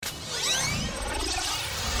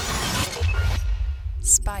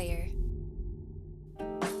Spire.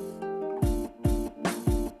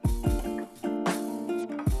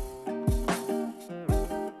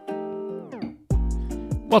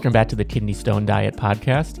 Welcome back to the Kidney Stone Diet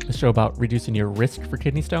Podcast, a show about reducing your risk for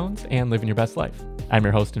kidney stones and living your best life. I'm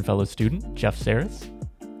your host and fellow student, Jeff Saris.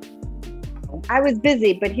 I was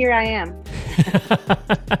busy, but here I am.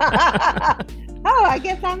 Oh, I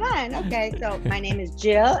guess I'm on. Okay, so my name is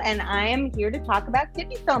Jill, and I am here to talk about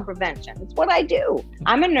kidney stone prevention. It's what I do.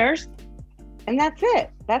 I'm a nurse, and that's it.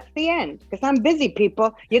 That's the end, because I'm busy,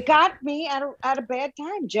 people. You got me at a bad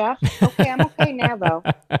time, Jeff. Okay, I'm okay now, though.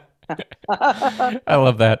 I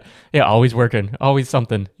love that. Yeah, always working, always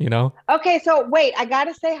something, you know? Okay, so wait, I got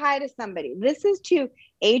to say hi to somebody. This is to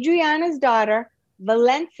Adriana's daughter,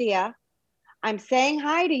 Valencia. I'm saying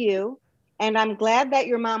hi to you, and I'm glad that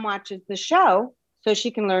your mom watches the show so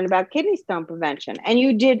she can learn about kidney stone prevention. And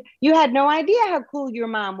you had no idea how cool your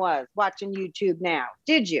mom was watching YouTube now,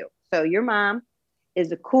 did you? So your mom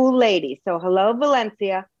is a cool lady. So hello,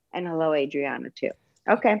 Valencia, and hello, Adriana, too.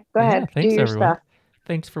 Okay, go ahead. Thanks, do your everyone. stuff.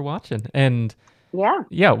 Thanks for watching. And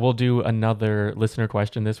yeah, we'll do another listener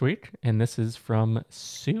question this week, and this is from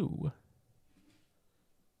Sue.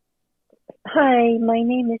 Hi, my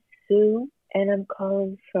name is Sue, and I'm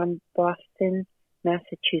calling from Boston,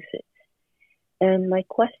 Massachusetts. And my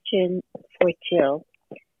question for Jill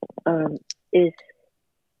is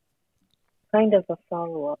kind of a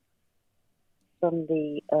follow-up from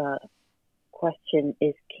the question,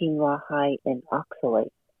 is quinoa high in oxalate?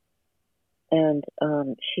 And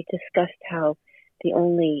she discussed how the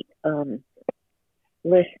only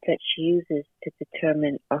list that she uses to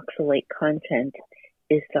determine oxalate content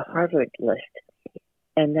is the Harvard list.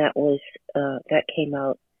 And that came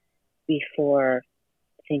out before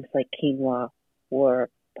things like quinoa were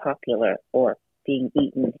popular or being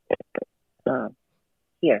eaten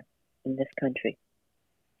here in this country.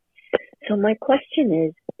 So my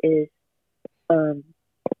question is do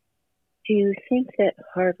you think that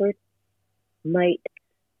Harvard might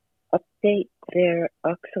update their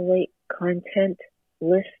oxalate content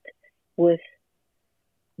list with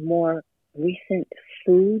more recent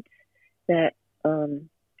foods that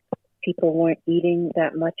people weren't eating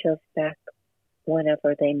that much of back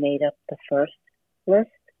whenever they made up the first list?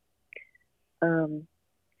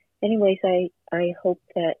 Anyways, I hope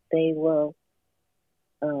that they will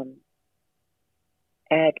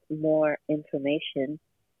add more information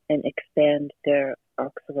and expand their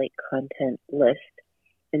oxalate content list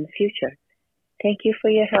in the future. Thank you for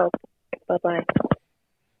your help. Bye-bye.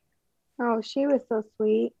 Oh, she was so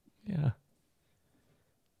sweet. Yeah.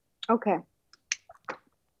 Okay.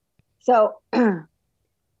 So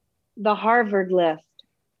the Harvard list,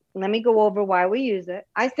 let me go over why we use it.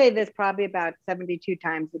 I say this probably about 72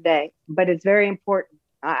 times a day, but it's very important.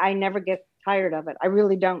 I never get tired of it. I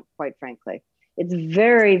really don't, quite frankly. It's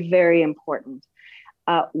very, very important.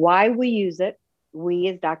 Why we use it, we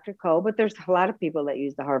as Dr. Cole, but there's a lot of people that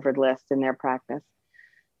use the Harvard list in their practice.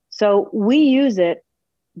 So we use it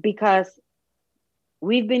because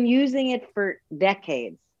we've been using it for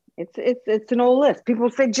decades. It's an old list. People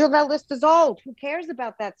say, Jill, that list is old. Who cares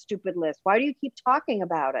about that stupid list? Why do you keep talking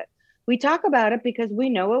about it? We talk about it because we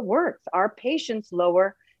know it works. Our patients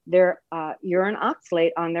lower their urine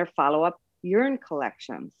oxalate on their follow-up urine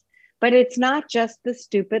collections. But it's not just the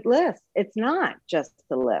stupid list. It's not just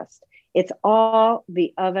the list. It's all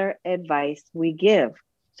the other advice we give.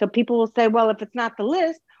 So people will say, well, if it's not the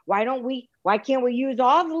list, why can't we use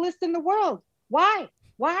all the lists in the world? Why?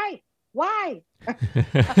 That's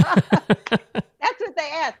what they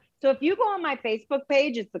ask. So if you go on my Facebook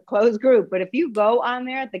page, it's a closed group. But if you go on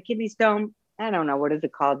there at the Kidney Stone, I don't know, what is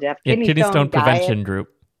it called, Jeff? Kidney Stone Prevention Diet. Group.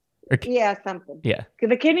 Yeah, something. Yeah.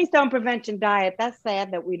 The Kidney Stone Prevention Diet, that's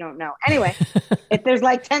sad that we don't know. Anyway, if there's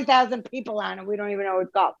like 10,000 people on it, we don't even know what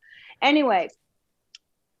it's called. Anyway,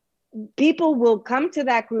 people will come to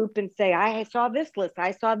that group and say, I saw this list.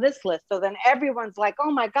 So then everyone's like,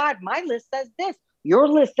 oh my God, my list says this. Your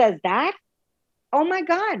list says that? Oh my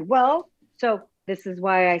God. Well, so this is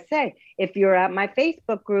why I say, if you're at my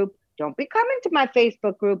Facebook group, don't be coming to my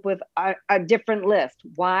Facebook group with a different list.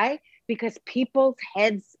 Why? Because people's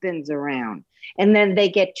head spins around and then they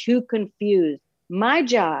get too confused. My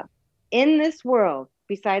job in this world,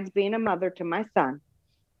 besides being a mother to my son,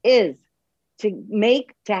 is to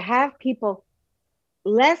have people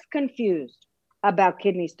less confused about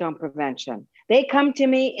kidney stone prevention. They come to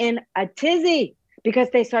me in a tizzy because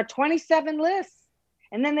they saw 27 lists.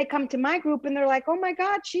 And then they come to my group and they're like, oh my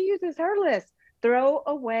God, she uses her list. Throw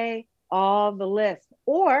away all the lists.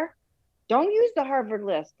 Or don't use the Harvard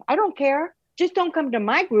list. I don't care. Just don't come to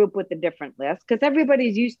my group with a different list because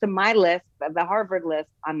everybody's used to my list, the Harvard list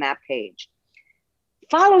on that page.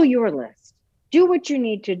 Follow your list. Do what you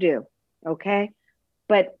need to do, okay?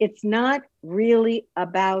 But it's not really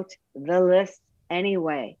about the list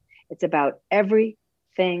anyway. It's about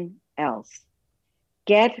everything else.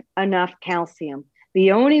 Get enough calcium.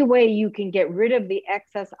 The only way you can get rid of the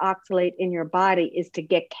excess oxalate in your body is to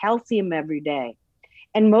get calcium every day.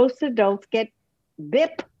 And most adults get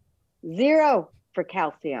BIP 0 for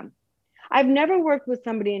calcium. I've never worked with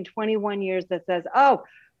somebody in 21 years that says, oh,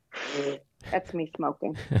 that's me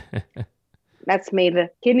smoking. That's me,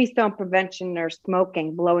 the kidney stone prevention nurse,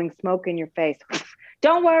 smoking, blowing smoke in your face.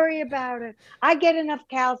 Don't worry about it. I get enough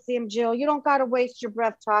calcium, Jill. You don't got to waste your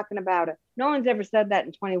breath talking about it. No one's ever said that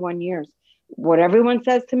in 21 years. What everyone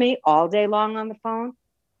says to me all day long on the phone,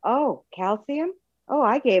 oh, calcium? Oh,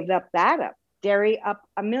 I gave that up. Dairy up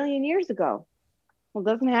 1,000,000 years ago. Well,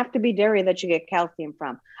 it doesn't have to be dairy that you get calcium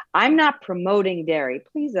from. I'm not promoting dairy.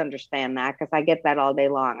 Please understand that because I get that all day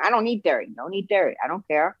long. I don't eat dairy. Don't eat dairy. I don't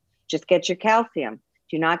care. Just get your calcium.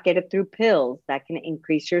 Do not get it through pills. That can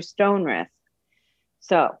increase your stone risk.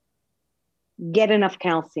 So get enough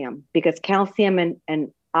calcium because calcium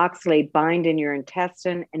and oxalate bind in your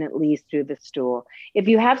intestine and it leads through the stool. If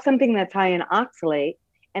you have something that's high in oxalate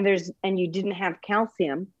and you didn't have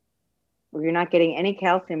calcium, or you're not getting any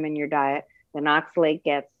calcium in your diet, then oxalate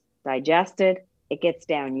gets digested. It gets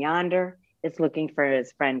down yonder. It's looking for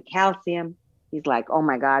his friend calcium. He's like, oh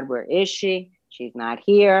my God, where is she? She's not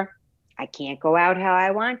here. I can't go out how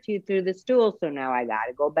I want to through the stool. So now I got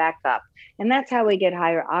to go back up. And that's how we get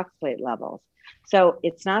higher oxalate levels. So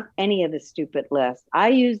it's not any of the stupid lists. I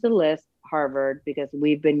use the list Harvard because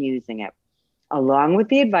we've been using it along with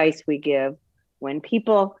the advice we give when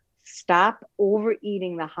people stop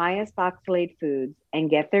overeating the highest oxalate foods and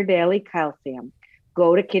get their daily calcium.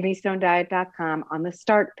 Go to kidneystonediet.com on the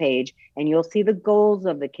start page and you'll see the goals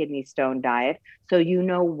of the kidney stone diet so you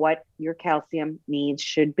know what your calcium needs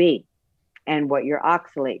should be and what your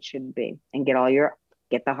oxalate should be and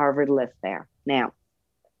get the Harvard list there. Now,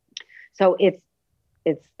 so it's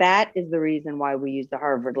that is the reason why we use the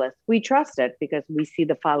Harvard list. We trust it because we see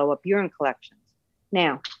the follow-up urine collections.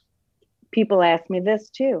 Now, people ask me this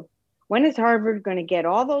too. When is Harvard going to get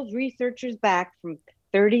all those researchers back from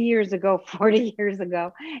 30 years ago, 40 years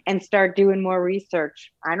ago, and start doing more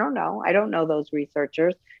research? I don't know. I don't know those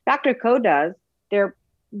researchers. Dr. Ko does. They're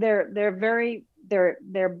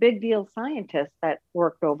big deal scientists that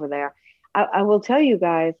worked over there. I will tell you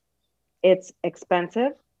guys, it's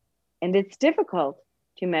expensive and it's difficult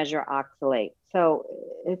to measure oxalate. So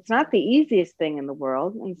it's not the easiest thing in the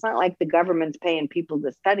world. And it's not like the government's paying people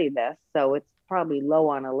to study this. So it's probably low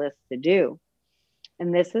on a list to do.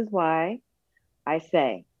 And this is why I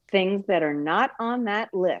say things that are not on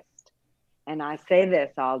that list. And I say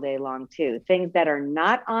this all day long too, things that are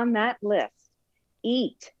not on that list,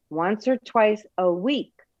 eat once or twice a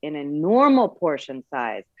week in a normal portion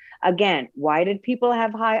size. Again, why did people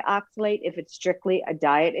have high oxalate if it's strictly a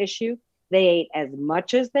diet issue? They ate as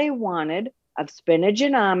much as they wanted of spinach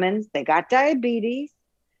and almonds. They got diabetes.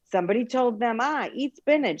 Somebody told them, eat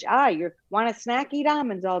spinach. You want a snack, eat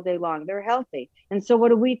almonds all day long. They're healthy. And so what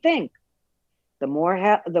do we think? The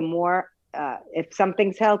more if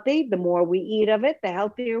something's healthy, the more we eat of it, the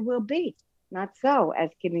healthier we'll be. Not so,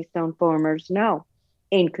 as kidney stone formers know,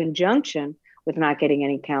 in conjunction with not getting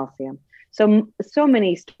any calcium. So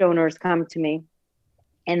many stoners come to me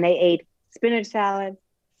and they ate spinach salads,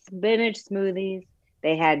 spinach smoothies.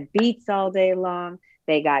 They had beets all day long.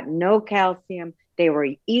 They got no calcium. They were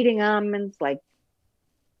eating almonds like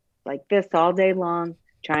this all day long,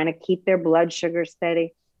 trying to keep their blood sugar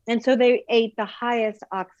steady. And so they ate the highest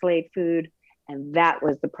oxalate food, and that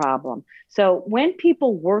was the problem. So when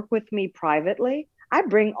people work with me privately, I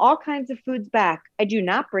bring all kinds of foods back. I do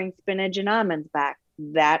not bring spinach and almonds back.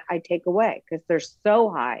 That I take away because they're so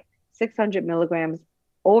high, 600 milligrams,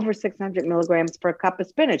 over 600 milligrams for a cup of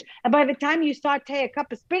spinach. And by the time you saute a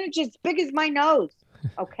cup of spinach, it's big as my nose.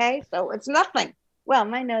 Okay, so it's nothing. Well,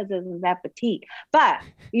 my nose isn't that petite, but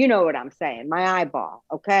you know what I'm saying, my eyeball.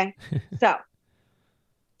 Okay, so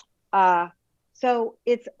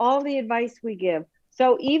it's all the advice we give.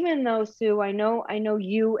 So even though, Sue, I know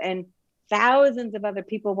you and thousands of other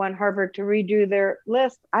people want Harvard to redo their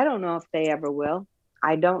list, I don't know if they ever will.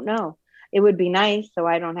 I don't know. It would be nice so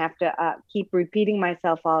I don't have to keep repeating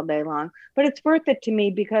myself all day long. But it's worth it to me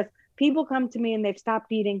because people come to me and they've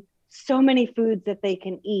stopped eating so many foods that they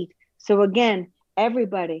can eat. So again,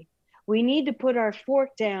 everybody, we need to put our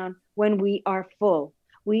fork down when we are full.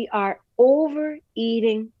 We are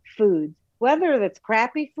overeating foods. Whether it's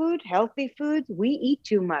crappy food, healthy foods, we eat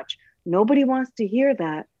too much. Nobody wants to hear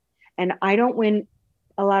that. And I don't win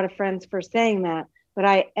a lot of friends for saying that, but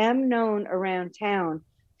I am known around town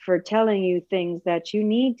for telling you things that you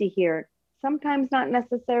need to hear. Sometimes not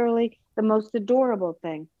necessarily the most adorable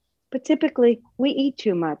thing, but typically we eat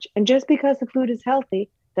too much. And just because the food is healthy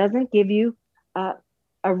doesn't give you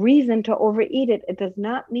a reason to overeat it. It does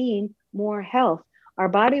not mean more health. Our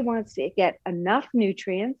body wants to get enough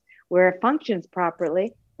nutrients where it functions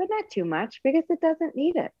properly, but not too much because it doesn't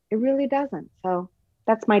need it. It really doesn't. So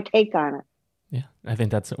that's my take on it. Yeah, I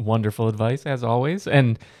think that's wonderful advice, as always.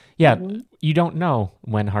 And yeah, you don't know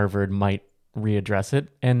when Harvard might readdress it.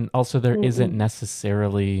 And also there isn't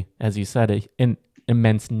necessarily, as you said, an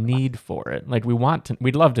immense need for it. Like we'd love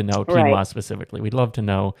to know quinoa specifically. We'd love to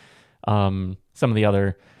know some of the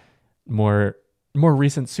other more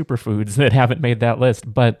recent superfoods that haven't made that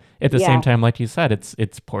list. But at the same time, like you said,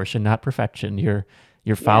 it's portion, not perfection. You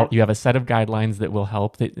have a set of guidelines that will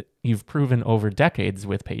help, that you've proven over decades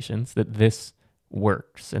with patients that this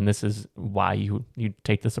works. And this is why you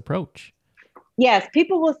take this approach. Yes,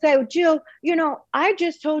 people will say, well, Jill, I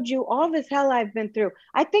just told you all this hell I've been through.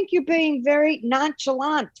 I think you're being very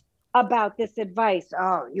nonchalant about this advice.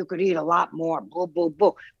 Oh, you could eat a lot more, boo, boo,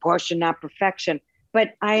 boo, portion, not perfection.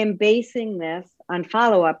 But I am basing this on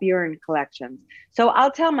follow-up urine collections. So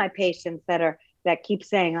I'll tell my patients that keep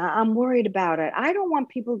saying, I'm worried about it. I don't want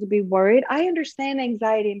people to be worried. I understand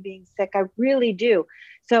anxiety and being sick. I really do.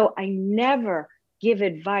 So I never give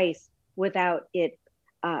advice without it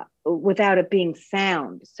being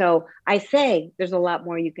sound. So I say there's a lot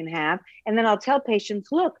more you can have. And then I'll tell patients,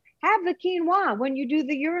 look, have the quinoa when you do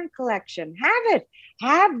the urine collection. Have it.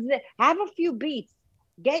 Have a few beets.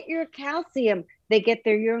 Get your calcium. They get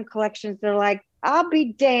their urine collections. They're like, I'll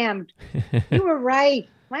be damned. You were right.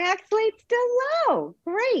 My oxalate's still low.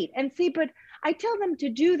 Great. And see, but I tell them to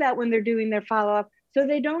do that when they're doing their follow-up so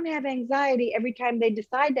they don't have anxiety every time they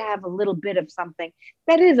decide to have a little bit of something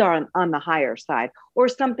that is on the higher side or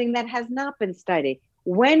something that has not been studied.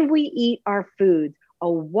 When we eat our foods, a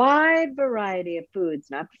wide variety of foods,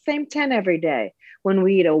 not the same 10 every day. When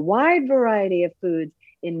we eat a wide variety of foods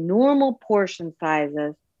in normal portion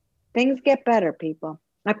sizes, things get better, people.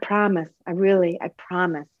 I promise. I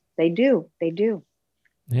promise. They do.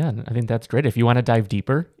 Yeah, I think that's great. If you want to dive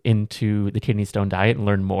deeper into the kidney stone diet and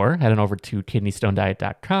learn more, head on over to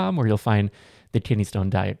kidneystonediet.com, where you'll find the kidney stone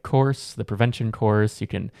diet course, the prevention course. You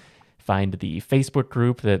can find the Facebook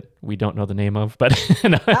group that we don't know the name of, but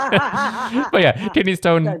but yeah, kidney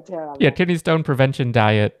stone prevention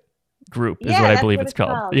diet group is what I believe it's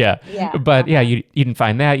called. Yeah. But you can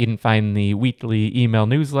find that. You can find the weekly email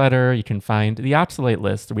newsletter. You can find the oxalate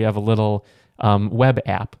list. We have a little web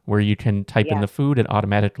app where you can type in the food. It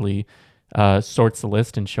automatically sorts the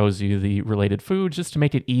list and shows you the related foods just to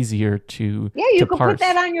make it easier to you can put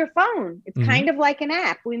that on your phone. It's kind of like an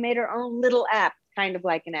app. We made our own little app, kind of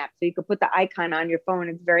like an app. So you could put the icon on your phone.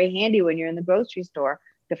 It's very handy when you're in the grocery store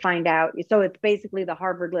to find out. So it's basically the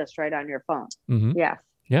Harvard list right on your phone. Yes.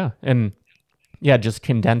 Yeah. And just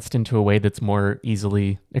condensed into a way that's more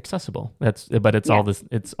easily accessible. It's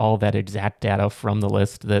all that exact data from the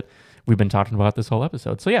list that we've been talking about this whole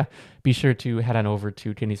episode. So yeah, be sure to head on over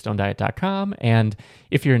to kidneystonediet.com. And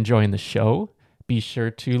if you're enjoying the show, be sure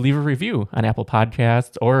to leave a review on Apple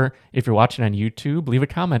Podcasts, or if you're watching on YouTube, leave a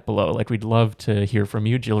comment below. Like, we'd love to hear from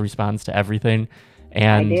you. Jill responds to everything.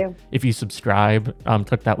 And if you subscribe,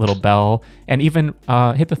 click that little bell, and even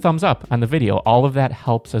hit the thumbs up on the video. All of that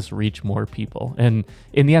helps us reach more people. And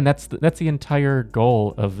in the end, that's the entire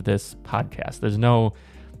goal of this podcast. There's no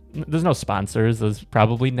sponsors. There's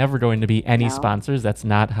probably never going to be any sponsors. That's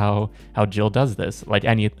not how Jill does this. Like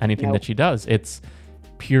anything that she does, it's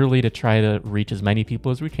purely to try to reach as many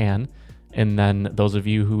people as we can. And then those of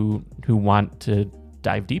you who want to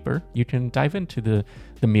dive deeper, you can dive into the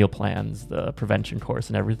meal plans, the prevention course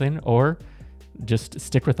and everything, or just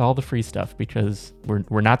stick with all the free stuff, because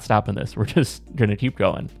we're not stopping this. We're just going to keep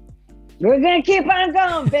going. We're going to keep on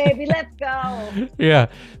going, baby. Let's go. Yeah.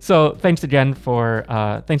 So thanks again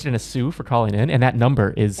to Sue for calling in. And that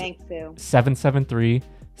number is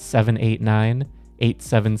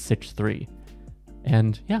 773-789-8763.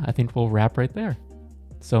 And yeah, I think we'll wrap right there.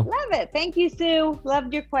 So love it. Thank you, Sue.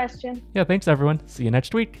 Loved your question. Yeah. Thanks, everyone. See you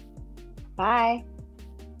next week. Bye.